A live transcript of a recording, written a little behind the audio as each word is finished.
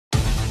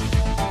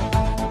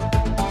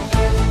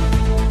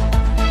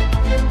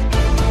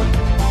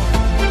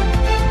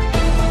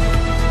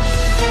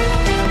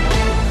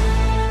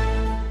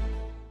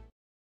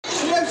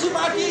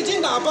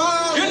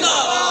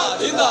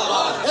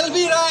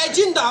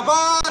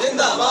जिंदाबाद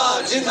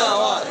जिंदाबाद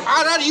जिंदाबाद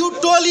आरआरयू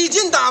टोली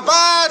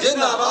जिंदाबाद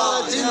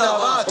जिंदाबाद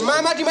जिंदाबाद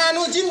मामाटी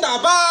मानु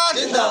जिंदाबाद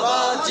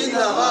जिंदाबाद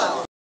जिंदाबाद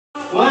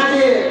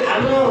उहाँले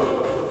हाम्रो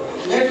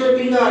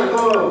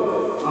नेतृत्वको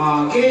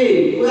केही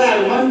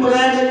कुराहरू मन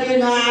पराएर कि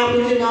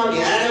नआउने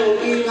नभ्याएर हो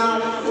कि न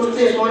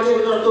उसले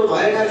सोचेको जस्तो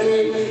भएन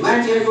कि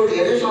मान्छेहरूको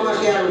धेरै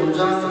समस्याहरू हुन्छ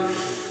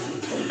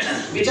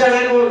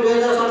बिचराको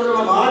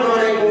 2017 मा घर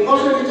गरेको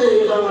कसरी चाहिँ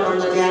यो सङ्गठन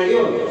त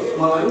त्याग्यो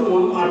मलाई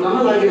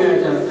अर्थमा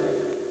लागिरहेछ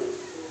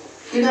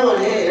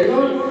किनभने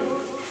हेर्नु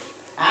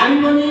हामी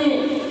पनि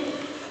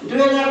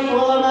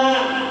 2016 मा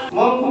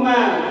मङ्पुमा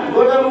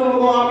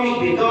गोदामुको अफिस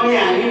भित्राउने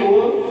हामी हो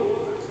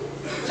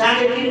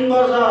 3.5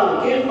 वर्ष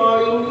केस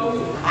गर्यौं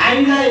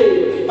हामीलाई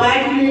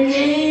पार्टीले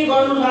केही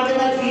गर्नु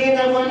सकेन थिएन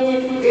पनि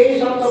केही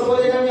शब्द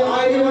बोलेन भने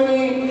अहिले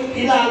पनि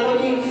फिलहाल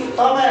पनि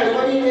तपाईहरु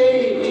पनि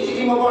त्यही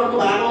स्थितिमा बस्नु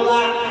भएको होला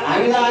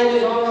हामीलाई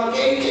अहिलेसम्म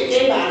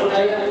केही भएको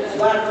छैन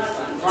बस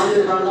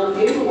सन्देश गर्दा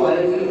केही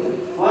भयो कि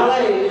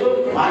मलाई यसो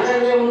भागा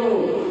ल्याउनु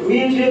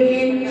मिल्थ्यो कि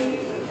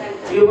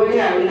यो पनि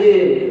हामीले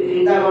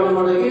चिन्ता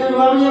गर्नुपर्छ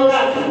किनभने एउटा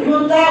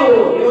योद्धा हो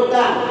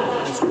योद्धा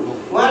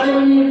उहाँले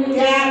पनि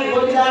त्याग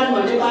बलिदान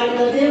भन्ने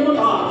पार्टीलाई दिएको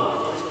छ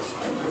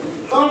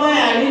तपाईँ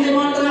हामीले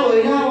मात्र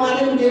होइन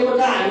उहाँले पनि दिएको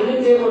छ हामीले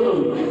पनि दिएको छौँ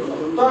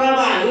तर अब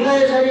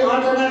हामीलाई यसरी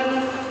अचानक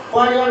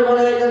परिवारबाट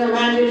एकजना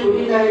मान्छे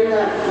छुटिँदाखेरि त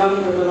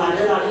जमिनको लाग्छ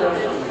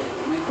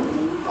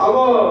अब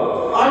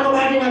अर्को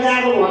पार्टीमा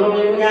गएको भनौँ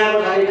भने गएको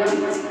छैन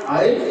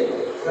है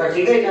र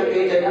ठिकै छ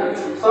केही छैन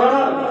तर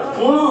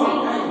म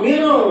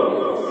मेरो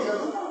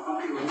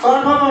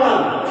तर्फबाट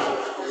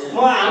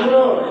म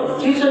हाम्रो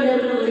शीर्ष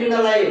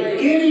नेतृत्वलाई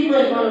के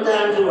रिक्वेस्ट गर्न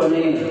चाहन्छु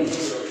भने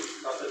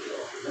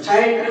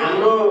सायद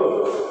हाम्रो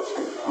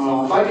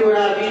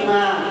कतिवटा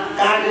बिचमा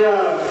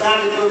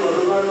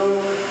कार्यक्रमहरू गर्नु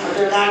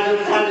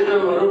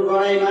कार्यक्रमहरू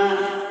गराइमा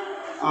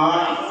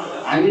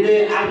हामीले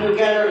आफ्नो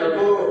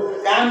क्याडरहरूको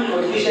कामको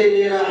विषय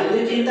लिएर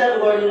हामीले चिन्ता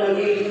गर्यौँ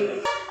कि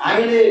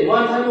हामीले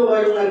मन्थनको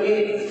गर्यौँ कि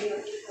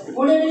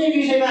कुनै पनि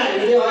विषयमा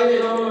हामीले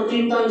अहिलेसम्म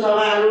चिन्तन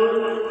सभाहरू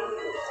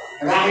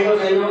राखेको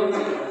छैनौँ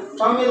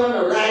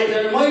सम्मेलनहरू राखेको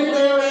छैन मैले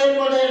त एउटा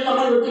एकपल्ट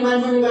तपाईँहरू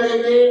मान्छे पनि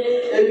गरेको थिएँ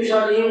एलपी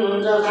सर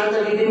हुनुहुन्छ शान्त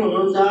दिदी पनि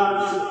हुनुहुन्छ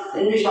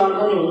एनपी सर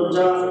पनि हुनुहुन्छ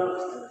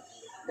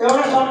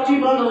एउटा शक्ति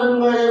प्रदर्शन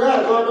गरेर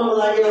गर्नुको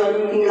लागि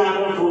मिटिङ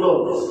राख्नु ठुलो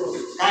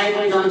काहीँ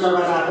पनि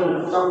जनसभा राख्नु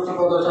शक्ति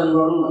प्रदर्शन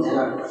गर्नु भनेर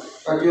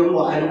तर त्यो पनि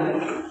भएन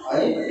है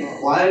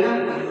भएन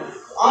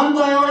अन्त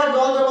एउटा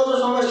जलजगतको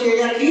समस्या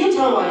यहाँ के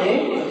छ भने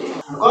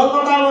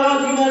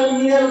कलकत्ताबाट तिमीहरू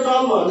मिलेर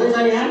चल भन्दैछ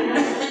यहाँ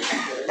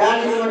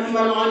दार्जिलिङमा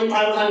तिमीहरू अलिक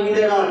थाहा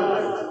मिलेर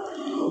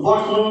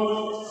बस्नु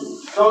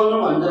चल्नु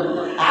भन्छ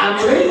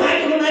हाम्रै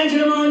पार्टीको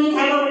मान्छेमा अनि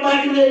खालको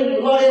पार्टीले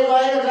गरेर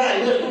गएको छ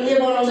हामीले सुन्ने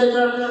बनाउँदैछ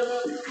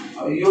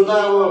यो त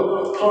अब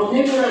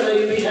सोच्ने कुरा छ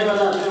यो विषयमा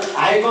त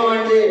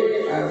हाइकमान्डले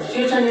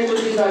शीर्ष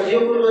नेतृत्वलाई यो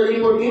कुरो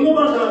रिपोर्ट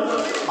दिनुपर्छ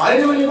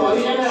होइन भने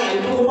भविष्यमा हामी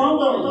दुःख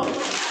पाउँछौँ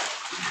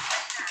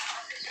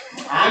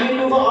हामी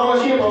दुःख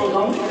अवश्य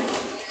पाउँछौँ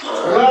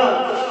र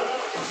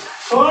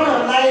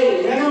सरहरूलाई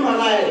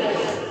मेडमहरूलाई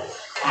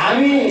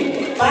हामी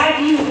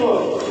पार्टीको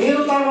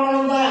मेरो तर्फबाट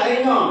त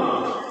होइन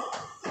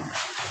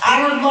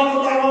आरएस दलको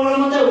तर्फबाट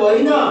मात्रै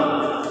होइन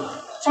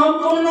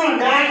सम्पूर्ण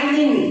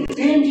दार्जिलिङ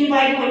टिएमसी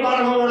पार्टीको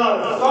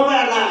तर्फबाट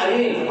तपाईँहरूलाई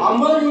हामी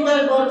हम्बल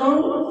रिक्वेस्ट गर्छौँ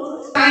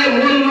चाहे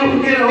मूलमा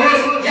फुटेर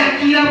होस् या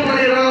किरा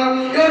परेर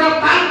एउटा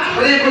पात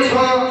झरेको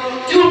छ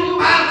त्यो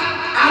पात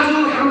आज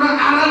हाम्रो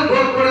आरएस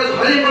भोटबाट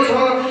झरेको छ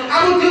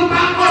अब त्यो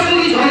पात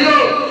कसरी झर्यो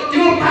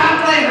त्यो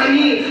पातलाई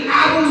हामी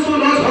आगोसो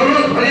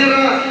नझरोस् भनेर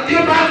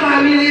त्यो पातलाई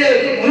हामीले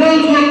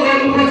मोलझोल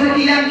गर्नुपर्छ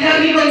कि या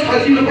केमिकल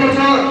छर्किनुपर्छ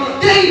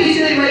त्यही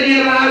विषयमा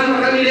लिएर आज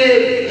हामीले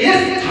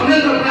यस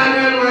छमेल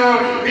प्राङ्गणमा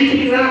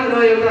मिटिङ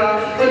राख्न एउटा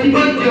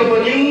प्रतिबद्ध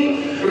बन्यौँ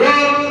र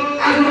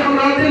आज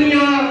हाम्रो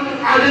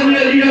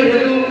आदरणीय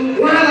लिडरहरू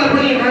उहाँलाई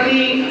पनि हामी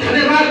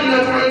धन्यवाद दिन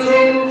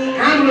चाहन्छौँ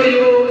हाम्रो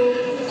यो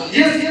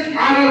यस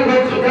आरएस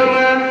भोट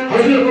खण्डमा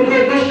हजुरहरूको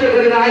कष्ट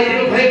गरेर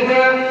आइदिनु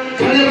भएकोमा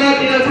धन्यवाद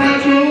दिन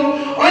चाहन्छौँ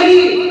अनि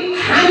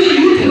हामी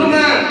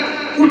युथहरूमा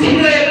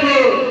उठिरहेको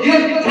यो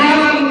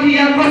ज्वालामुखी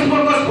या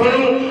कसको कस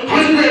भनौँ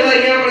हजुरहरूलाई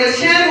यहाँबाट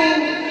सानो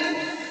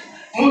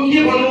म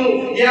के भनौँ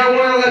या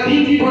उहाँलाई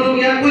बिन्ती भनौँ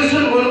या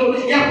क्वेसन भनौँ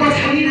या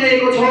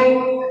पछाडिरहेको छौँ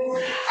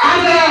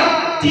आज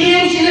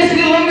टिएमसीले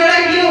श्रीलङ्का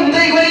किन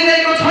हुँदै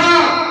गइरहेको छ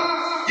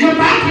यो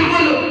पार्टीको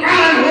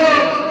कारण हो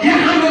या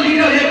हाम्रो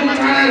लिडरहरूको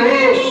कारण हो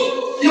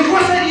यो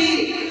कसरी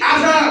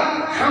आज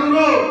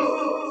हाम्रो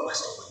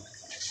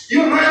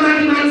यो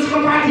मामाटी मानिसको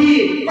पार्टी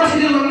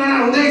कसरी लङ्गडा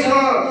हुँदैछ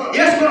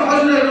यसको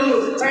हजुरहरू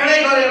चाँडै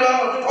गरेर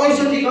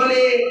औषधि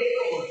गर्ने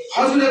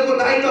हजुरहरूको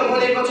दायित्व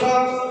बनेको छ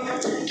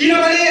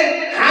किनभने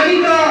हामी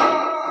त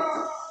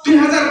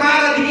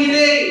 2012 देखि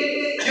नै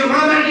यो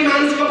मामाटी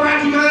मानिसको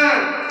पार्टीमा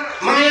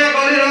माया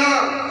गरेर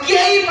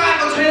केही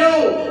पाएको छैनौँ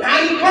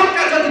हामी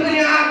पक्का जति पनि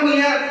आएको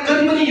यहाँ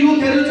जति पनि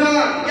युथहरू छ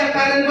या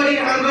पारम्परिक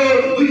हाम्रो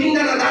 2-3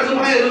 जना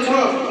दाजुभाइहरू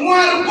छ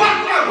उहाँहरू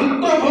पक्का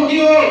भुक्तो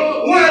भोग्यो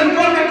उहाँहरू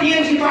पक्का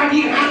टिएमसी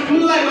पार्टी घाँस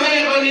फुललाई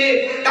माया गर्ने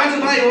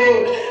दाजुभाइ हो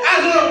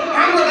आज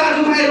हाम्रो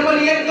दाजुभाइहरू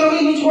पनि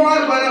एकदमै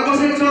निछोड भएर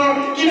बसेको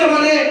छ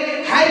किनभने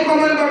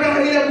हाइकमान्डबाट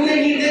हामीलाई कुनै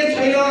निर्देश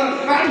छैन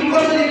पार्टी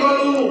कसरी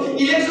गर्नु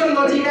इलेक्सन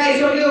नजिक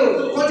आइसक्यो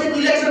पञ्चायत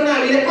इलेक्सनमा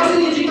हामीले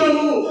कसरी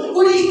जिताउनु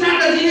कुनै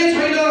स्ट्राटेजी नै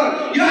छैन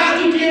यो आज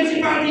टिएमसी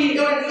पार्टी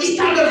एउटा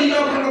स्ट्राटेजी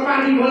नभएको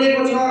पार्टी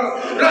बनेको छ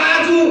र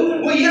आज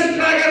म यस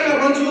प्रकारमा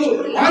भन्छु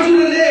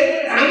हजुरहरूले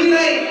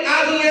हामीलाई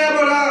आज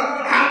यहाँबाट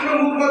हातमा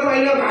मुखमा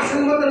होइन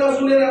भाषण मात्र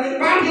नसुनेर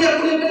पार्टीलाई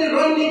कुनै पनि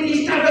रणनीति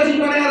स्ट्राटेजी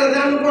बनाएर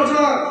जानुपर्छ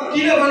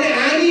किनभने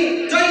हामी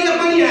जहिले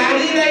पनि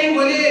हारिरहेँ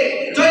भने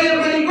जहिले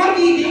पनि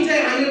कति दिन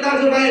चाहिँ हामी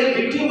दाजुभाइहरू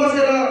भिक्टिम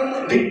बसेर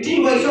भिक्टिम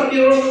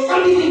भइसक्यो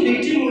कति दिन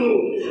भिक्टिम हुनु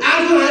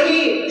आज हामी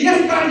यस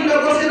पार्टीमा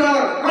बसेर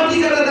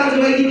कतिजना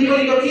दाजुभाइ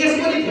दिदीबहिनीको केस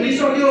पनि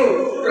फुलिसक्यो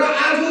र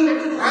आज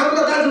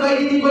हाम्रो दाजुभाइ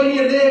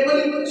दिदीबहिनीहरूले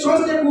पनि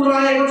सोच्ने कुरा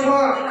आएको छ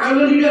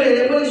हाम्रो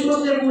लिडरहरूले पनि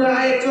सोच्ने कुरा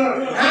आएको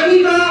छ हामी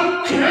त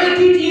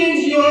खाँटी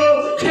टिएमसी हो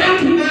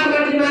खाँटी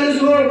माओवादी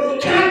मानिस हो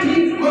खाँटी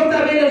ममता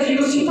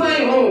ब्यानर्जीको सिपाही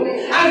हो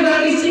आज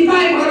हामी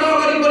सिपाही भएर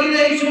अगाडि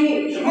बढिरहेको छौँ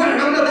म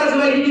हाम्रो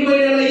दाजुभाइ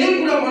दिदीबहिनीहरूलाई यही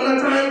कुरा भन्न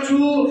चाहन्छु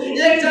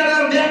एकजना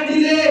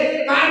व्यक्तिले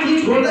पार्टी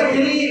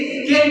छोड्दाखेरि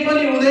केही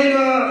पनि हुँदैन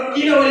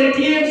किनभने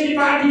टिएमसी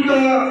पार्टी त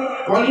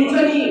भनिन्छ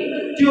नि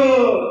त्यो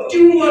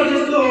ट्युमर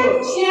जस्तो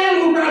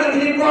सानो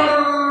काट्दाखेरि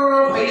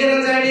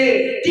फैलिएर जाने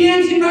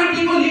टिएमसी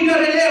पार्टीको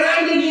लिडरले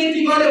राम्रो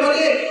नीति गर्यो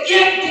भने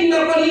एक दिनमा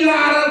पनि यो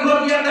आराम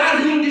गर्दिया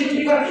दार्जिलिङ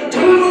डिस्ट्रिक्टमा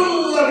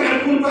झमल्ल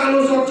घाटफुल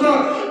पाल्नु सक्छ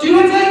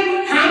त्यो चाहिँ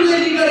हामीले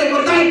लिडरको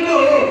दायित्व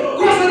हो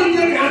कसरी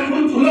त्यो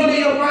घाटफुल फुलाउने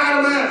यो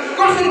पहाडमा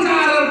कसरी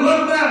चार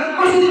ब्लकमा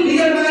कसरी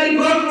भिगनबारी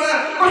ब्लकमा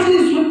कसरी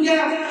सुकिया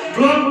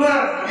ब्लकमा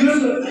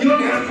यो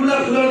घाटफुला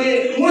फुलाउने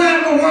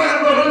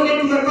उहाँको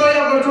रणनीतिमा तय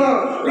गर्छ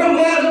र म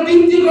आज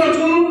बिन्ती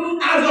गर्छु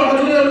आज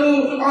हजुरहरू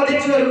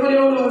अध्यक्षहरू पनि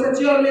आउनुहुन्छ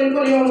चेयरम्यान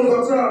पनि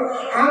आउनुपर्छ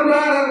हाम्रो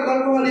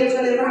ब्लकको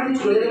अध्यक्षले पार्टी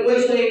छोडेर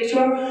गइसकेको छ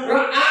र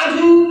आज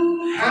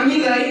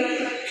हामीलाई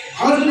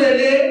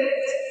हजुरहरूले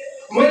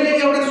मैले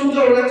एउटा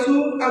सुझाव राख्छु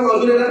अब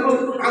हजुरहरूलाई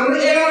हाम्रो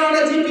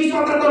 11वटा जिपी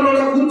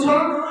 77वटा बुथ छ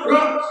र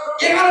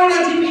 11वटा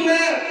जिपीमा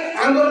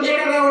हाम्रो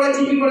 11वटा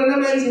जिपीबाट नै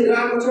मान्छेहरू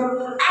आएको छ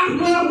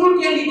आफ्नो आफ्नो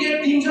क्यान्डिडेट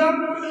दिन्छ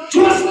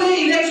जसले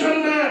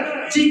इलेक्सनमा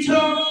जित्छ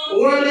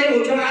उहाँले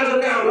हुन्छ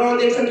आजको हाम्रो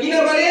अध्यक्ष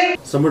किनभने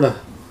सम्पूर्ण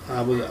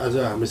अब आज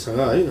हामीसँग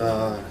है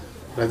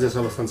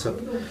राज्यसभा सांसद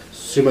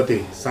श्रीमती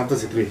शान्ता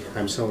छेत्री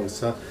हामीसँग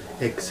छ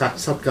एक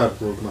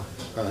साक्षात्कारको रूपमा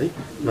है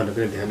भन्ने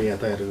पनि हामी यहाँ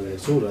तयार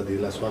गरिरहेको छौँ र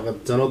दिदीलाई स्वागत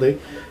जनाउँदै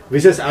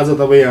विशेष आज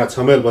तपाईँ यहाँ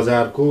छमेल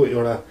बजारको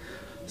एउटा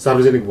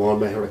सार्वजनिक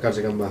भवनमा एउटा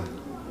कार्यक्रममा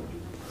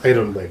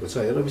आइरहनु भएको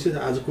छ र विशेष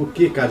आजको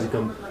के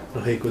कार्यक्रम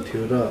रहेको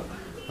थियो र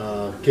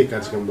के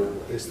कार्यक्रम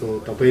यस्तो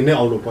तपाईँ नै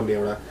आउनुपर्ने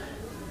एउटा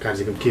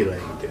कार्यक्रम के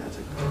रहेको थियो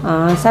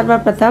आज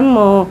सर्वप्रथम म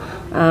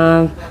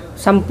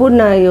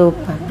सम्पूर्ण यो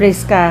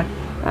प्रेसका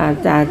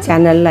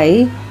च्यानललाई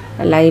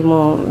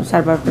म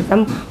सर्वप्रथम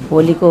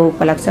होलीको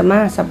उपलक्ष्यमा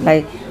सबलाई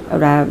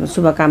एउटा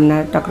शुभकामना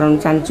टक्राउन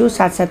चाहन्छु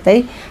साथसाथै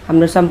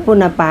हाम्रो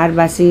सम्पूर्ण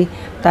पहाडवासी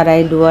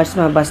तराई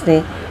डुवर्समा बस्ने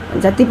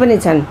जति पनि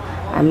छन्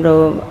हाम्रो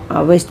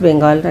वेस्ट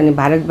बेङ्गल अनि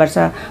भारतवर्ष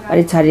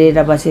अनि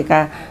छरिएर बसेका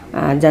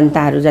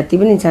जनताहरू जति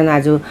पनि छन्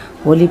आज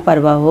होली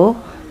पर्व हो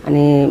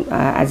अनि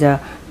आज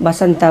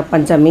वसन्त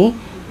पञ्चमी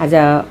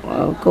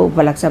आजको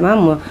उपलक्ष्यमा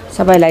म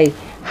सबैलाई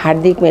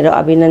हार्दिक मेरो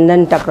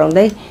अभिनन्दन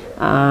टक्राउँदै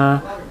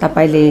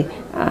तपाईले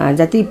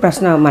जति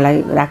प्रश्न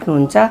मलाई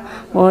राख्नुहुन्छ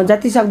म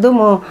जति सक्दो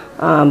म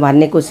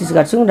भन्ने कोसिस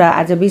गर्छु र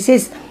आज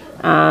विशेष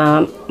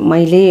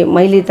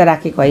मैले त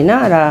राखेको होइन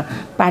र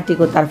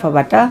पार्टीको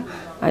तर्फबाट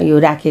यो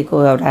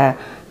राखेको एउटा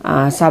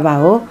सभा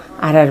हो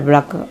आरआर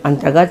ब्लक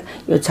अन्तर्गत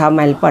यो 6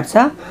 माइल पर्छ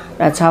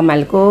र 6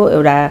 माइलको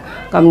एउटा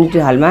कम्युनिटी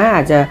हलमा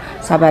आज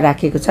सभा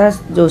राखेको छ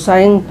जो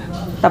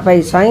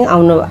तपाईं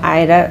आउनु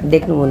आएर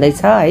देख्नु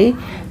हुँदैछ है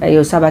र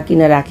यो सभा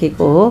किन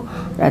राखेको हो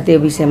र त्यो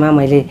विषयमा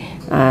मैले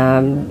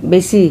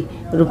बेसी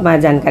रूपमा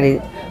जानकारी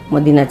म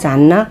दिन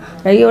चाहन्न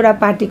र यो एउटा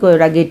पार्टीको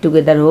एउटा गेट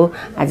टुगेदर हो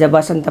आज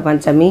वसन्त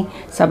पञ्चमी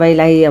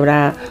सबैलाई एउटा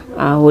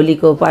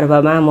होलीको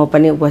पर्वमा म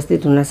पनि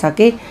उपस्थित हुन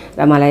सके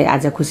र मलाई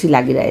आज खुसी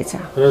लागिरहेछ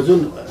र जुन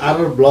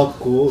आरआर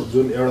ब्लकको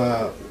जुन एउटा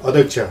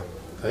अध्यक्ष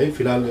है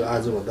फिलहाल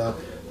आजभन्दा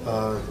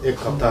एक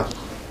हप्ता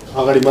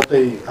अगाडि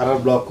मात्रै आरआर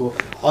ब्लकको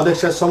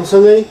अध्यक्ष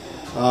सँगसँगै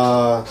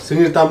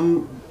सिङ्गिरताम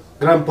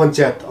ग्राम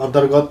पञ्चायत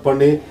अन्तर्गत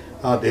पर्ने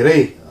धेरै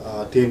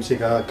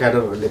टिएमसीका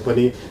क्याडरहरूले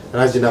पनि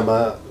राजीनामा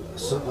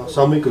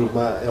सामूहिक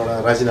रूपमा एउटा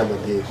राजीनामा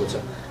दिएको छ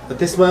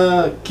त्यसमा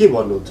के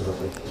भन्नुहुन्छ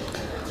तपाईँ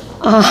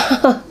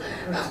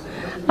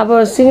अब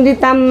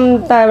सिङ्गिरताम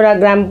त एउटा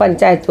ग्राम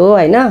पञ्चायत हो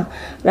हैन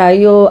र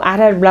यो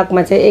आरआर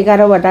ब्लकमा चाहिँ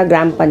 11वटा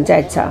ग्राम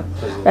पञ्चायत छ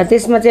र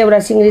त्यसमा चाहिँ एउटा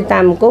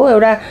सिङ्गिरतामको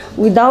एउटा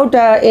विदाउट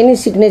एनी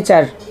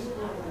सिग्नेचर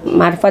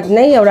मार्फत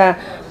नै एउटा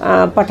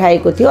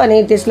पठाएको थियो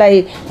अनि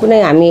त्यसलाई कुनै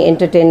हामी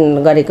एन्टरटेन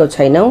गरेको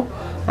छैनौँ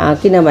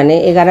किनभने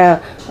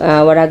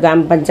 11वटा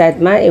ग्राम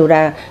पञ्चायतमा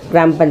एउटा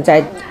ग्राम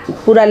पञ्चायत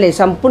पुराले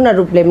सम्पूर्ण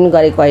रूपले पनि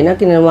गरेको होइन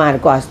किनभने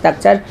उहाँहरूको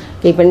हस्ताक्षर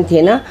केही पनि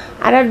थिएन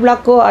आरआर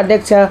ब्लकको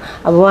अध्यक्ष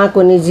अब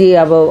उहाँको निजी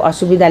अब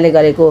असुविधाले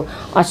गरेको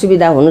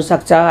असुविधा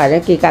हुनसक्छ हैन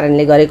के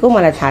कारणले गरेको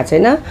मलाई थाहा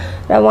छैन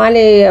र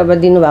उहाँले अब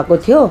दिनुभएको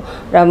थियो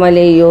र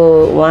मैले यो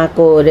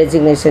उहाँको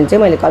रेजिग्नेसन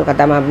चाहिँ मैले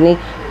कलकत्तामा पनि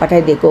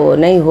पठाइदिएको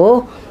नै हो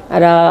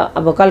र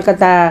अब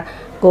कलकत्ता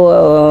को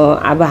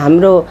अब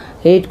हाम्रो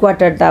हेड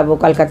क्वार्टर त अब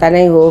कलकत्ता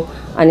नै हो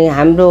अनि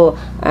हाम्रो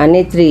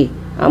नेत्री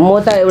म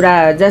त एउटा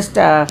जस्ट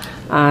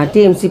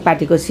टिएमसी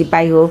पार्टीको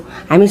सिपाही हो।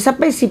 हामी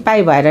सबै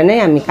सिपाही भएर नै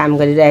हामी काम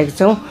गरिरहेका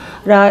छौँ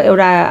र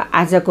एउटा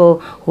आजको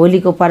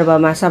होलीको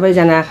पर्वमा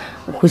सबैजना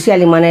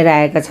खुसियाली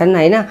मनाइरहेका छन्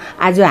हैन।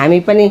 आज हामी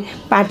पनि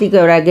पार्टीको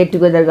एउटा गेट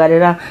टुगेदर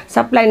गरेर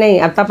सबलाई नै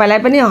अब तपाईलाई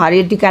पनि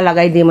हरियो टीका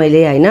लगाइदिएँ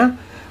मैले हैन,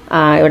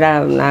 एउटा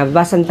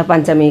वसन्त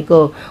पञ्चमीको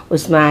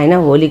उसमा हैन,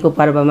 होलीको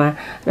पर्वमा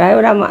र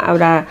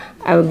एउटा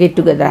गेट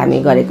टुगेदर हामी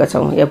गरेका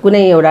छौँ। यो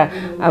कुनै एउटा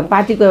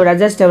पार्टीको एउटा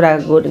जस्ट एउटा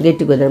गेट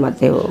टुगेदर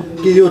मात्रै हो।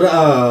 कि यो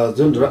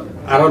जुन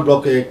आरआर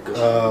ब्लक एक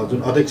जुन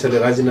अध्यक्षले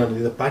राजीनामा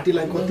दिँदा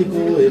पार्टीलाई कतिको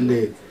यसले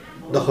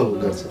दखल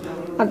गर्छ?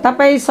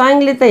 तपाईँ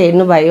स्वयंले त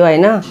हेर्नुभयो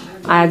हैन,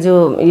 आज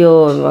यो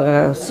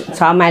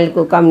 6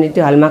 माइलको कम्युनिटी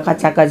हलमा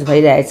कचाकच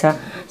भइरहेछ।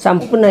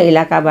 सम्पूर्ण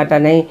इलाकाबाट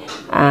नै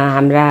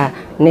हाम्रा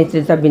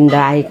नेतृत्ववृन्द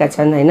आएका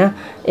छन् हैन।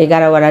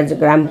 11 वटा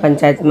ग्राम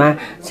पञ्चायतमा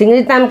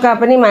सिङ्गीतामका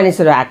पनि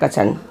मानिसहरू आएका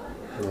छन्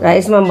र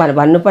यसमा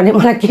भन्नुपर्ने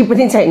मलाई केही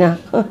पनि छैन।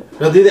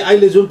 र दिदी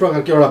अहिले जुन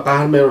प्रकारको एउटा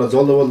पहाडमा एउटा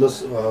जल्दोबल्दो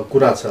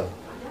कुरा छ,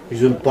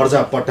 जुन पर्जा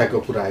पट्टाको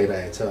कुरा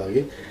आइरहेछ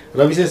है, र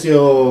विशेष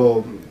यो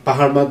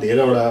पहाडमा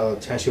धेरैवटा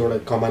 86 वटा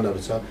कमानहरू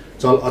छ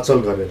चल अचल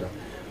गरेर,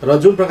 र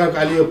जुन प्रकारको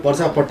अहिले यो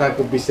पर्जा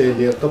पट्टाको विषय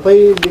लिएर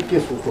तपाईँले के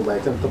सोच्नु भएको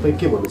छ, तपाईँ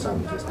के भन्न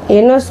चाहनुहुन्छ?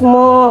 हेर्नुहोस्, म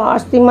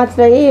अस्ति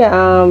मात्रै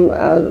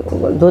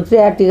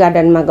धोत्रिया टी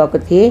गार्डनमा गएको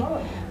थिएँ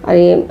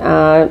अनि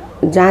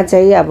जहाँ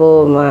चाहिँ अब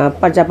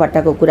पर्जा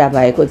पट्टाको कुरा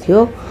भएको थियो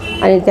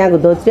अनि त्यहाँ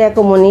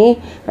धोत्रियाको मुनि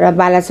र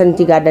बालासन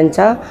टी गार्डन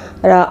छ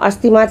र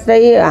अस्ति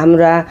मात्रै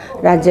हाम्रा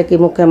राज्यकी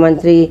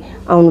मुख्यमन्त्री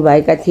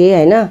आउनुभएका थिए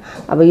हैन।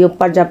 अब यो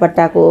पर्जा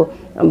पट्टाको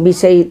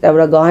विषय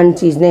एउटा गहन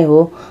चिज नै हो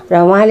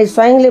र उहाँले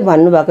स्वयंले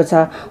भन्नुभएको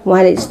छ,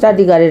 उहाँले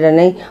स्टडी गरेर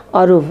नै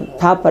अरू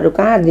थपहरू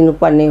कहाँ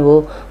दिनुपर्ने हो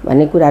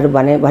भन्ने कुराहरू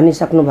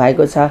भनिसक्नु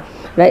भएको छ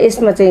र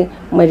यसमा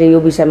चाहिँ मैले यो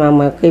विषयमा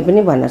म केही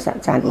पनि भन्न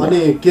चाहन्छु।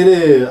 अनि के अरे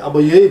अब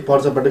यही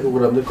पर्जा पट्टाको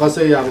कुरा भने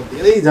कसै अब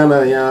धेरैजना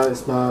यहाँ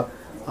यसमा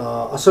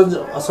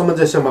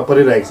असमञ्जस्यमा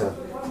परिरहेको छ,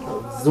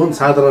 जुन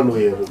साधारण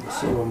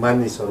उयोहरू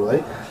मानिसहरू है,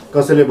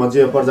 कसैले भन्छ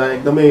यो पर्जा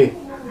एकदमै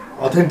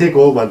अथेन्टिक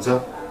हो भन्छ,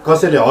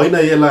 कसैले होइन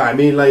यसलाई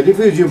हामीलाई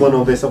रिफ्युजी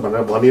बनाउँदैछ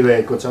भनेर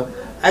भनिरहेको छ।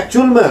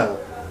 एक्चुअलमा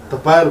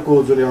तपाईँहरूको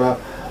जुन एउटा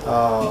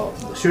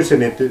शीर्ष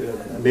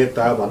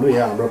नेता भनौँ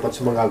या हाम्रो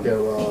पश्चिम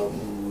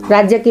बङ्गालको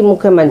राज्यकी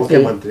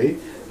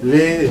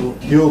मुख्यमन्त्रीले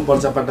यो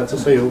पर्जापट्टा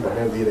चाहिँ सही हो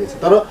भनेर दिइरहेछ,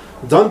 तर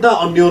जनता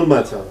अन्यलमा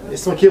छ,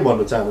 यसमा के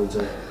भन्न चाहनुहुन्छ?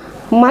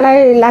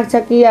 मलाई लाग्छ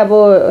कि अब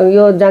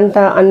यो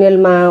जनता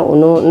अन्यलमा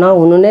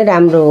नहुनु नै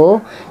राम्रो हो,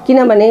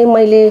 किनभने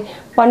मैले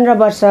 15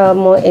 वर्ष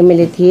म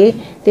एमएलए थिएँ,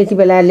 त्यति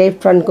बेला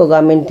लेफ्ट फ्रन्टको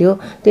गभर्मेन्ट थियो,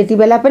 त्यति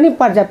बेला पनि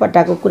पर्जा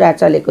पट्टाको कुरा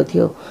चलेको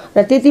थियो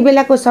र त्यति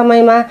बेलाको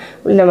समयमा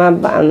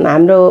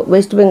हाम्रो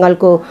वेस्ट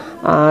बेङ्गलको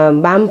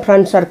वाम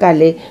फ्रन्ट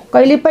सरकारले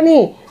कहिले पनि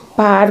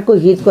पहाडको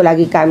हितको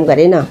लागि काम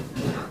गरेन।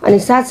 अनि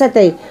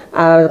साथसाथै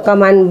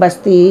कमान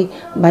बस्ती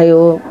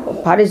भयो,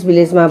 फरेस्ट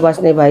भिलेजमा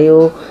बस्ने भयो,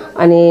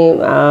 अनि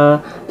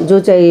जो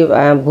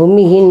चाहिँ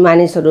भूमिहीन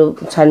मानिसहरू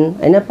छन्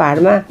हैन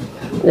पहाडमा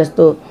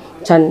जस्तो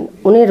छन्,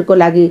 उनीहरूको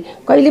लागि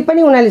कहिले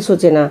पनि उनीहरूले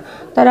सोचेन।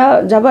 तर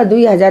जब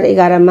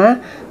 2011 मा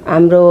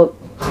हाम्रो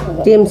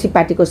टिएमसी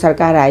पार्टीको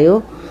सरकार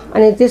आयो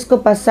अनि त्यसको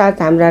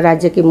पश्चात हाम्रा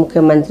राज्यकी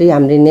मुख्यमन्त्री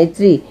हाम्री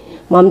नेत्री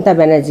ममता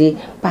ब्यानर्जी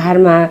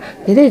पहाडमा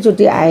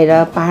धेरैचोटि आएर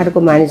पहाडको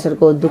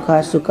मानिसहरूको दुःख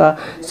सुख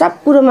सब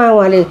कुरोमा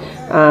उहाँले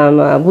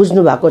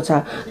बुझ्नु भएको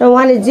छ र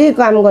उहाँले जे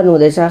काम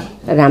गर्नुहुँदैछ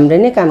राम्रै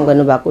नै काम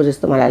गर्नुभएको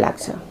जस्तो मलाई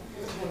लाग्छ।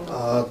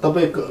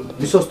 तपाईँ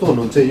विश्वस्त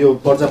हुनुहुन्छ यो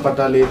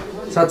पर्जापट्टाले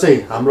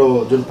साँच्चै हाम्रो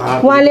जुन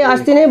पहाड, उहाँले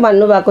अस्ति नै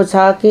भन्नुभएको छ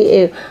कि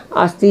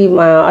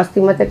अस्ति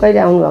मात्रै कहिले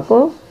आउनुभएको,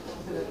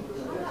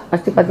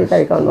 अस्ति कति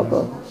तारिक आउनुभएको?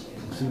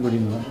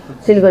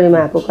 सिलगढीमा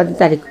आएको कति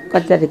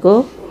तारिक हो?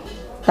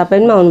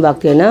 तपाईँ पनि आउनुभएको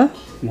थियो होइन?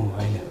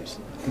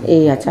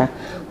 ए अच्छा,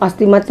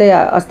 अस्ति मात्रै,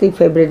 अस्ति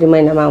फेब्रुअरी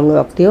महिनामा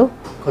आउनुभएको थियो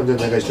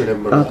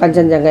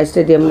कञ्चनजङ्घा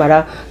स्टेडियमबाट।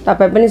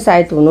 तपाईँ पनि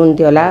सायद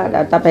हुनुहुन्थ्यो होला,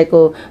 तपाईँको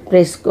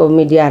प्रेसको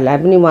मिडियाहरूलाई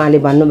पनि उहाँले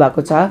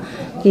भन्नुभएको छ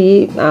कि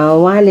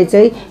उहाँले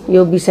चाहिँ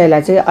यो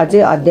विषयलाई चाहिँ अझै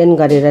अध्ययन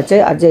गरेर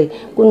चाहिँ अझै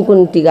कुन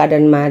कुन टी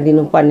गार्डनमा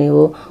दिनुपर्ने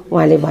हो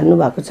उहाँले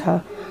भन्नुभएको छ।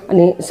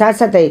 अनि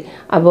साथसाथै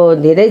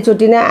अब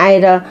धेरैचोटि नै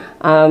आएर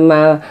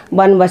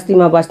वन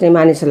बस्तीमा बस्ने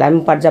मानिसहरूलाई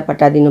पनि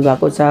पर्जापट्टा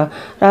दिनुभएको छ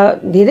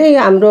र धेरै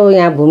हाम्रो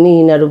यहाँ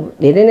भूमिहीनहरू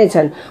धेरै नै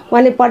छन्,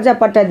 उहाँले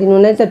पर्जापट्टा दिनु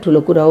नै त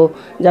ठुलो कुरा हो।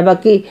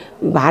 जबकि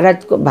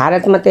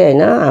भारत मात्रै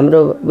होइन,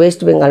 हाम्रो वेस्ट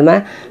बेङ्गलमा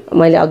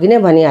मैले अघि नै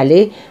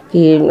भनिहालेँ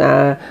कि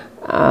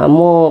म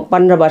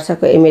 15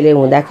 वर्षको एमएलए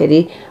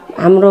हुँदाखेरि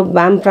हाम्रो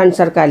वामफ्रन्ट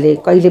सरकारले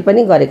कहिले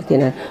पनि गरेको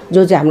थिएन,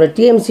 जो चाहिँ हाम्रो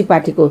टिएमसी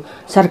पार्टीको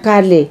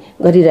सरकारले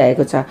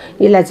गरिरहेको छ,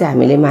 यसलाई चाहिँ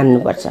हामीले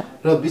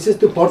मान्नुपर्छ। र विशेष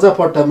त्यो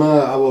पर्जापट्टामा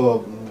अब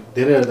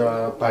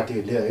धेरैवटा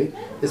पार्टीहरूले है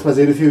यसमा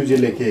चाहिँ रिफ्युजी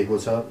लेखिएको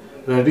छ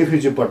र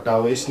रिफ्युजी पट्टा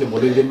हो, यसले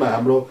भोलिको दिनमा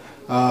हाम्रो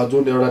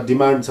जुन एउटा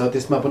डिमान्ड छ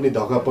त्यसमा पनि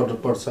धक्का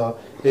पर्छ,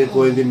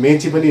 कोही दिन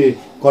मेची पनि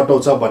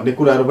कटाउँछ भन्ने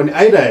कुराहरू पनि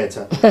आइरहेछ,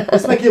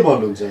 यसमा के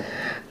भन्नुहुन्छ?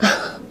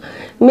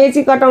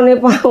 मेची कटाउने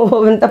हो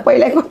भने त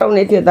पहिल्यै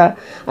कटाउने थियो त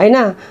हैन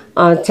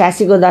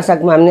 86 को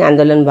दशकमा पनि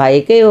आन्दोलन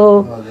भएकै हो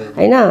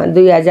हैन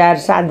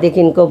 2007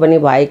 देखिको पनि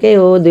भएकै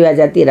हो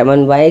 2013 मा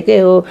पनि भएकै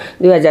हो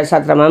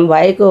 2017 मा पनि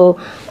भएको हो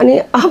अनि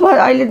अब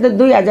अहिले त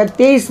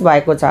 2023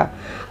 भएको छ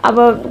अब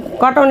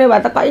कटाउने भए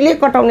त कहिले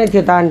कटाउने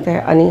थियो त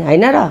अनि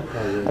हैन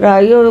र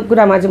यो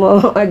कुरामा चाहिँ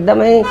म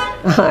एकदमै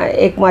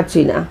एकमत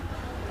छुइनँ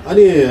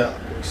अनि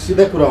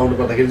सिधा कुरा आउनु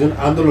पर्दाखेरि जुन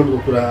आन्दोलनको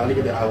कुरा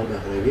अलिकति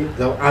आउँदाखेरि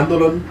जब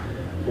आन्दोलन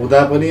हुँदा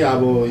पनि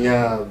अब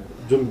यहाँ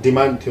जुन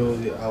डिमान्ड थियो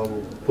अब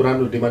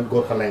पुरानो डिमान्ड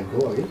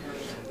गोर्खाल्यान्डको है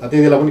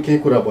त्यति बेला पनि केही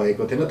कुरा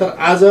भएको थिएन तर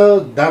आज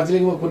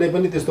दार्जिलिङमा कुनै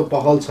पनि त्यस्तो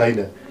पहल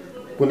छैन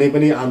कुनै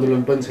पनि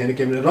आन्दोलन पनि छैन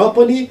के र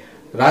पनि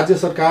राज्य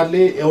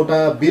सरकारले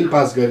एउटा बिल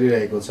पास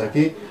गरिरहेको छ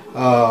कि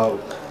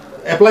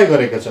एप्लाई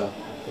गरेको छ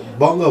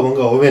भङ्ग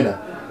हुँदैन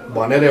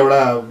भनेर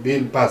एउटा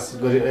बिल पास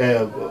गरि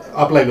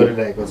अप्लाई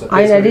गरिरहेको छ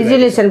हैन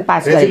रेजुलेसन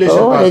पास गरेको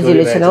हो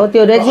रेजुलेसन हो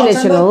त्यो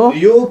रेजुलेसन हो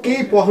यो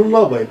केही पहल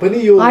नभए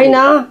पनि यो हैन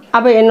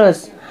अब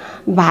हेर्नुस्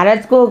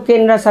भारतको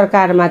केन्द्र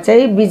सरकारमा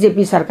चाहिँ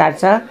बीजेपी सरकार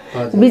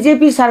छ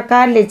बीजेपी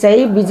सरकारले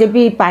चाहिँ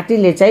बीजेपी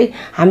पार्टीले चाहिँ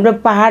हाम्रो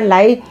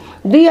पहाडलाई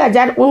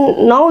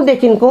 2009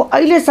 देखिको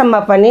अहिलेसम्म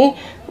पनि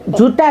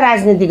झुट्टा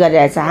राजनीति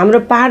गरिरहेछ हाम्रो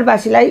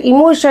पहाडवासीलाई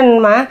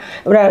इमोसनमा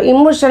एउटा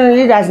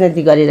इमोसनली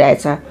राजनीति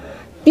गरिरहेछ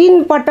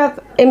 3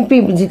 पटक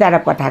एमपी जिताएर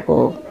पठाएको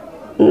हो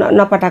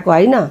नपठाएको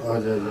हैन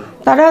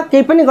तर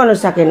केही पनि गर्न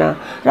सकेन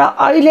र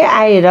अहिले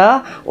आएर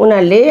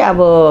उनीहरूले अब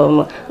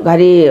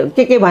घरि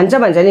के भन्छ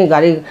नि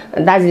घरि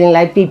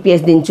दार्जिलिङलाई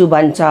पीपीएस दिन्छु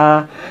भन्छ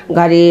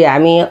घरि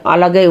हामी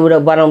अलगै उडो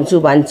बनाउँछु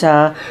भन्छ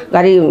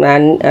घरि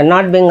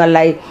नर्थ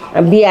बेङ्गललाई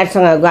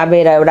बिहारसँग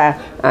गएर एउटा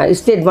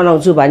स्टेट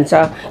बनाउँछु भन्छ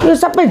यो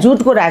सबै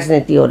झुटको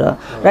राजनीति हो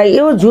र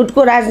यो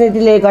झुटको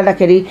राजनीतिले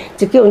गर्दाखेरि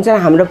चाहिँ के हुन्छ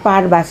हाम्रो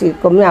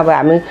पहाडवासीको पनि अब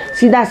हामी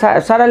सिधा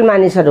सरल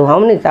मानिसहरू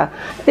हौँ नि त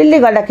त्यसले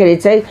गर्दाखेरि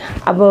चाहिँ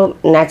अब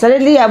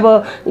नेचुरली अब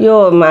यो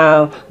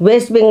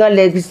वेस्ट बेङ्गल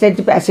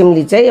लेजिस्लेटिभ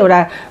एसेम्ब्ली चाहिँ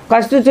एउटा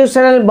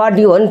कन्स्टिट्युसनल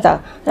बडी हो नि त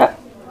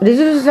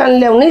रिजोल्युसन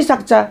ल्याउनै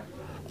सक्छ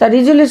त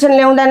रिजोल्युसन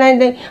ल्याउँदा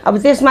नै अब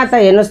त्यसमा त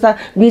हेर्नुहोस् त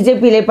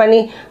बीजेपीले पनि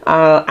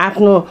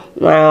आफ्नो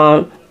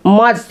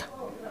मत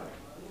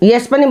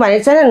यस पनि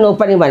भनेको छैन नो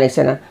पनि भनेको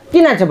छैन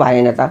किन चाहिँ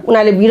भनेन त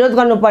उनीहरूले विरोध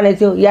गर्नुपर्ने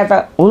थियो या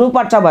त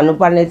हुनुपर्छ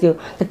भन्नुपर्ने थियो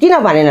त किन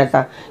भनेन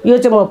त यो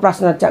चाहिँ म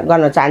प्रश्न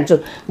गर्न चाहन्छु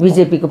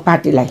बीजेपीको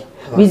पार्टीलाई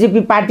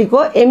बीजेपी पार्टीको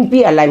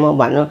एमपीहरूलाई म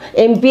भन्नु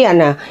एमपी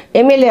अनि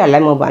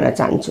एमएलएहरूलाई म भन्न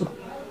चाहन्छु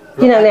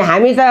किनभने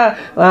हामी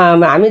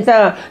त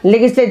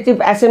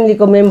लेजिस्लेटिभ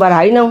एसेम्ब्लीको मेम्बर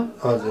हैनौँ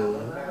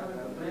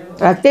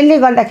र त्यसले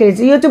गर्दाखेरि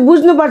चाहिँ यो चाहिँ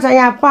बुझ्नुपर्छ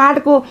यहाँ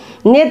पहाडको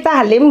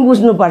नेताहरूले पनि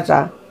बुझ्नुपर्छ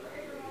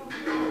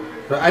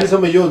र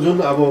अहिलेसम्म यो जुन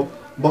अब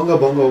बङ्ग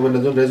हो भने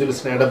जुन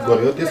रेजुलेसन एडप्ट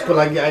गर्यो त्यसको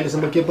लागि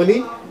अहिलेसम्म के पनि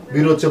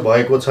विरोध चाहिँ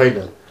भएको छैन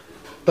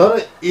तर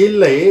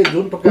यसले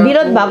जुन प्रकार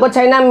विरोध भएको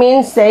छैन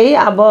मिन्स चाहिँ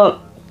अब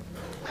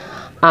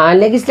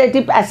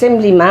लेजिस्लेटिभ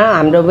एसेम्ब्लीमा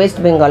हाम्रो वेस्ट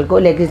बेङ्गलको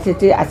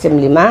लेजिस्लेटिभ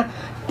एसेम्ब्लीमा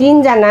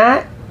 3 जना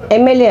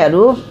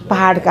एमएलएहरू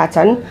पहाडका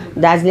छन्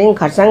दार्जिलिङ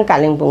खरसाङ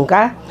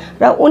कालिम्पोङका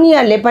र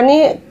उनीहरूले पनि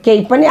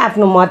केही पनि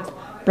आफ्नो मत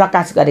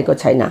प्रकाश गरेको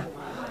छैन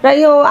र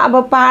यो अब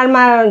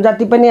पहाडमा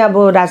जति पनि अब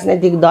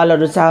राजनैतिक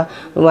दलहरू छ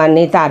उहाँ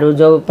नेताहरू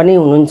जो पनि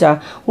हुनुहुन्छ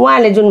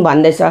उहाँले जुन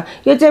भन्दैछ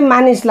यो चाहिँ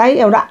मानिसलाई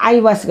एउटा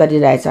आइवास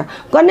गरिरहेछ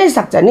गर्नै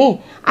सक्छ नि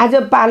आज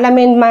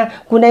पार्लियामेन्टमा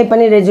कुनै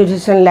पनि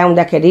रेजुलेसन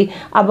ल्याउँदाखेरि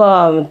अब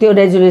त्यो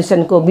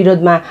रेजुलेसनको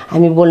विरोधमा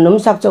हामी बोल्नु पनि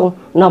सक्छौँ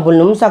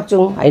नबोल्नु पनि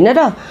सक्छौँ हैन र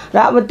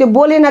अब त्यो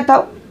बोलेन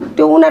त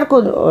त्यो उनीहरूको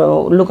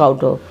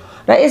लुकआउट हो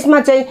र यसमा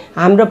चाहिँ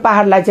हाम्रो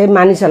पहाडलाई चाहिँ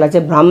मानिसहरूलाई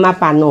चाहिँ भ्रममा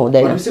पार्नु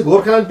हुँदैन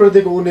गोर्खाल्यान्ड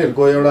प्रतिको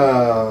उनीहरूको एउटा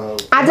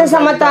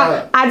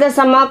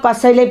आजसम्म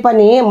कसैले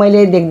पनि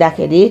मैले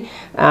देख्दाखेरि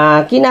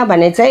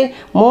किनभने चाहिँ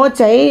म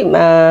चाहिँ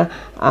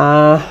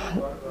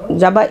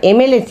जब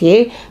एमएलए थिएँ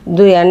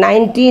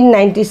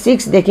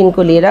 1996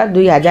 देखिको लिएर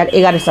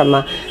 2011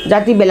 सम्म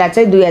जति बेला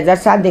चाहिँ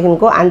 2007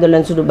 देखिको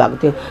आन्दोलन सुरु भएको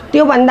थियो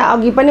त्यो भन्दा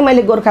अघि पनि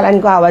मैले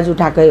गोर्खाल्यान्डको आवाज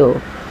उठाएकै हो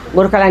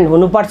गोर्खाल्यान्ड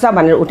हुनुपर्छ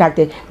भनेर उठाएको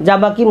थिएँ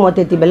जबकि म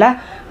त्यति बेला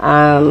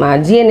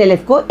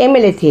जिएनएलएफको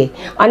एमएलए थिएँ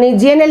अनि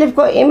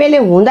जिएनएलएफको एमएलए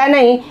हुँदा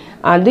नै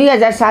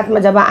 2007 मा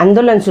जब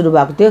आन्दोलन सुरु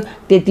भएको थियो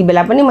त्यति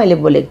बेला पनि मैले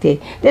बोलेको थिएँ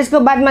त्यसको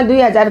बादमा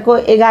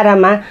 2011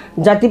 मा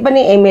जति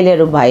पनि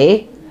एमएलएहरू भए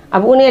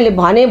अब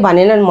उनीहरूले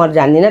भनेनन् म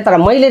जान्दिनँ तर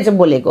मैले चाहिँ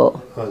बोलेको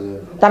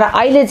तर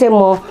अहिले चाहिँ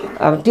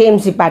म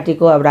टिएमसी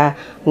पार्टीको एउटा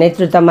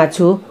नेतृत्वमा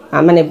छु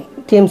माने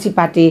टिएमसी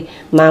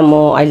पार्टीमा म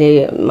अहिले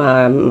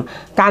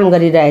काम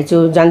गरिरहेको छु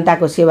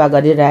जनताको सेवा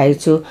गरिरहेको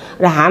छु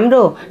र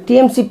हाम्रो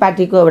टिएमसी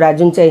पार्टीको एउटा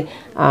जुन चाहिँ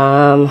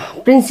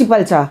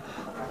प्रिन्सिपल छ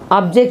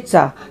अब्जेक्ट छ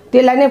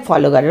त्यसलाई नै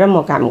फलो गरेर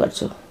म काम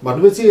गर्छु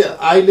भनेपछि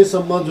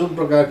अहिलेसम्म जुन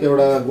प्रकारको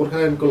एउटा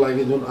गोर्खाल्यान्डको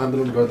लागि जुन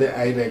आन्दोलन गर्दै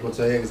आइरहेको छ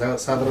एक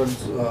साधारण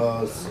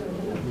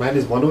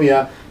मानिस भनौँ या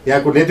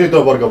यहाँको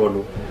नेतृत्ववर्ग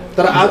भनौँ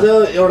तर आज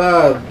एउटा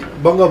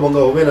बङ्ग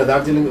हुँदैन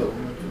दार्जिलिङ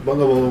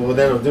बङ्ग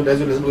हुँदैन जुन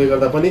रेजुलेसन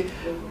गर्दा पनि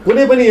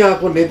कुनै पनि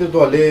यहाँको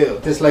नेतृत्वले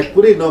त्यसलाई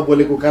कुनै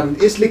नबोलेको कारण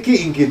यसले के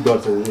इङ्गित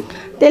गर्छ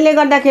त्यसले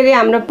गर्दाखेरि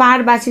हाम्रो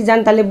पहाडवासी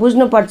जनताले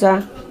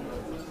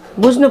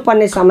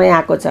बुझ्नुपर्ने समय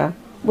आएको छ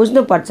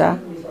बुझ्नुपर्छ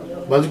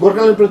भने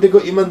गोर्खाल्यान्डप्रतिको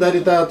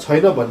इमान्दारिता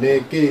छैन भन्ने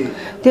के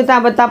त्यो त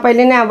अब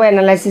तपाईँले नै अब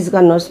एनालाइसिस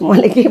गर्नुहोस्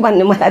मैले के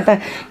भन्नु मलाई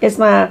त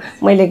यसमा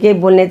मैले केही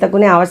बोल्ने त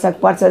कुनै आवश्यक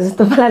पर्छ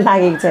जस्तो मलाई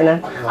लागेको छैन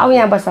अब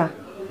यहाँ बस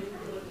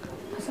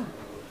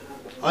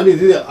अनि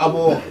दिदी अब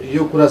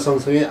यो कुरा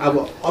सँगसँगै अब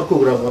अर्को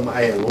कुरामा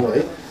आइहालौँ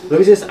है र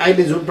विशेष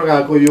अहिले जुन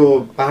प्रकारको यो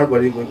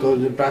पहाडभरिको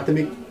जुन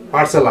प्राथमिक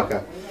पाठशालाका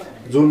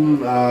जुन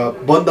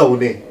बन्द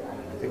हुने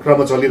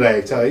क्रम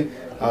चलिरहेको छ है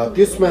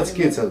त्यसमा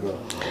के छ त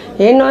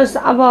हेर्नुहोस्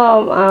अब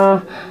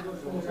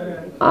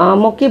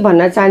म के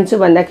भन्न चाहन्छु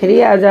भन्दाखेरि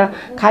आज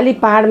खालि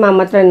पहाडमा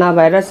मात्रै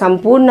नभएर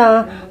सम्पूर्ण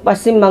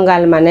पश्चिम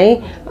बङ्गालमा नै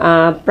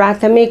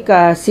प्राथमिक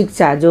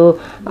शिक्षा जो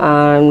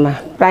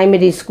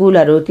प्राइमेरी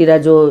स्कुलहरूतिर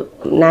जो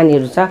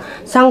नानीहरू छ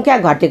सङ्ख्या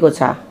घटेको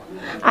छ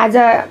आज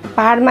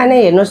पहाडमा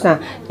नै हेर्नुहोस् न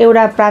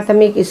एउटा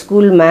प्राथमिक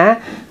स्कुलमा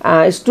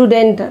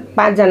स्टुडेन्ट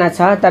 5 जना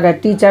छ तर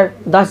टिचर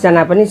 10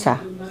 जना पनि छ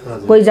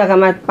कोही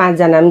जग्गामा 5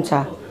 जना पनि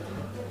छ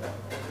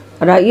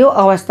र यो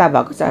अवस्था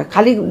भएको छ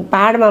खालि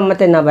पहाडमा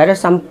मात्रै नभएर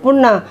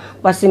सम्पूर्ण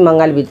पश्चिम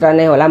बङ्गालभित्र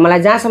नै होला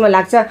मलाई जहाँसम्म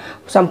लाग्छ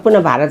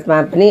सम्पूर्ण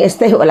भारतमा पनि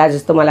यस्तै होला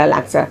जस्तो मलाई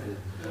लाग्छ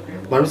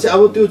भनेपछि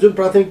अब त्यो जुन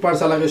प्राथमिक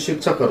पाठशालाको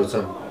शिक्षकहरू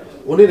छन्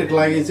उनीहरूको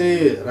लागि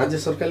चाहिँ राज्य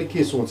सरकारले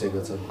के सोचेको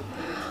छ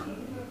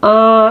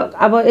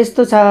अब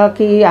यस्तो छ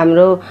कि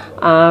हाम्रो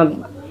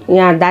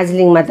यहाँ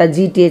दार्जिलिङमा त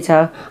जिटिए छ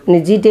अनि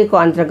जिटिएको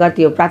अन्तर्गत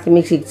यो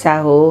प्राथमिक शिक्षा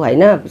हो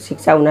हैन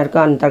शिक्षा उनीहरूको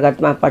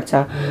अन्तर्गतमा पर्छ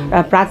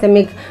र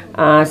प्राथमिक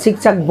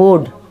शिक्षक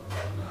बोर्ड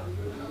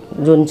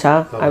जुन छ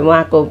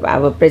उहाँको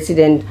अब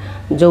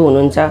प्रेसिडेन्ट जो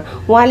हुनुहुन्छ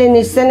उहाँले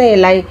निश्चय नै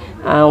यसलाई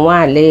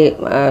उहाँहरूले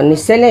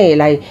निश्चय नै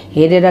यसलाई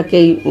हेरेर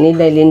केही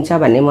निर्णय लिन्छ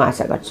भन्ने म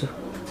आशा गर्छु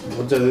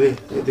हुन्छ दिदी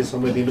यति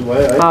समय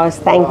दिनुभयो है हस्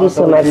थ्याङ्क यू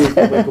सो मच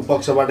तपाईको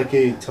पक्षबाट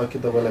के छ कि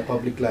तपाईलाई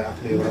पब्लिकलाई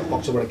आफ्नो एउटा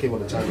पक्षबाट के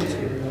भन्न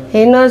चाहनुहुन्छ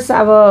हेर्नुहोस्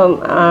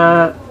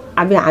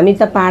अब हामी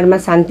त पहाडमा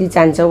शान्ति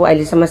चाहन्छौँ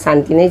अहिलेसम्म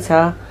शान्ति नै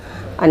छ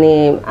अनि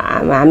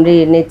हाम्री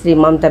नेत्री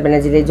ममता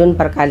ब्यानर्जीले जुन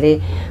प्रकारले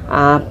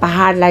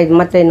पहाडलाई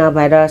मात्रै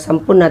नभएर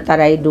सम्पूर्ण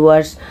तराई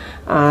डुवर्स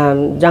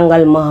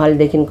जङ्गल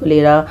महलदेखिको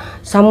लिएर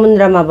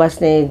समुद्रमा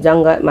बस्ने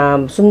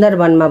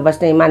सुन्दरवनमा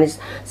बस्ने मानिस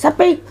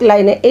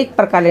सबैलाई नै एक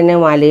प्रकारले नै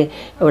उहाँले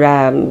एउटा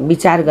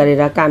विचार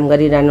गरेर काम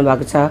गरिरहनु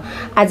भएको छ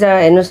आज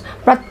हेर्नुहोस्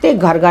प्रत्येक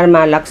घर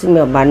घरमा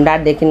लक्ष्मी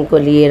भण्डारदेखिको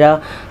लिएर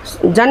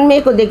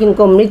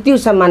जन्मेकोदेखिको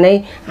मृत्युसम्म नै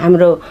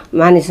हाम्रो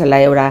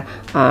मानिसहरूलाई एउटा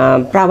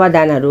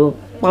प्रावधानहरू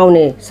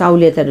पाउने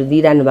सहुलियतहरू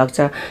दिइरहनु भएको छ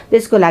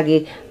त्यसको लागि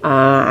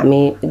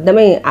हामी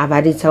एकदमै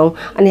आभारी छौँ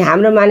अनि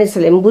हाम्रो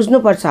मानिसहरूले पनि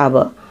बुझ्नुपर्छ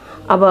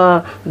अब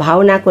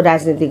भावनाको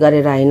राजनीति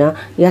गरेर हैन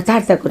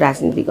यथार्थको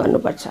राजनीति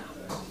गर्नुपर्छ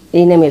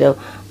यही नै मेरो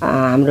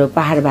हाम्रो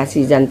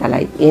पहाडवासी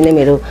जनतालाई यही नै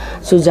मेरो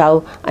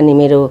सुझाव अनि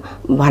मेरो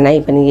भनाइ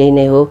पनि यही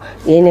नै हो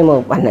यही नै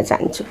म भन्न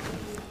चाहन्छु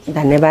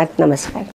धन्यवाद नमस्कार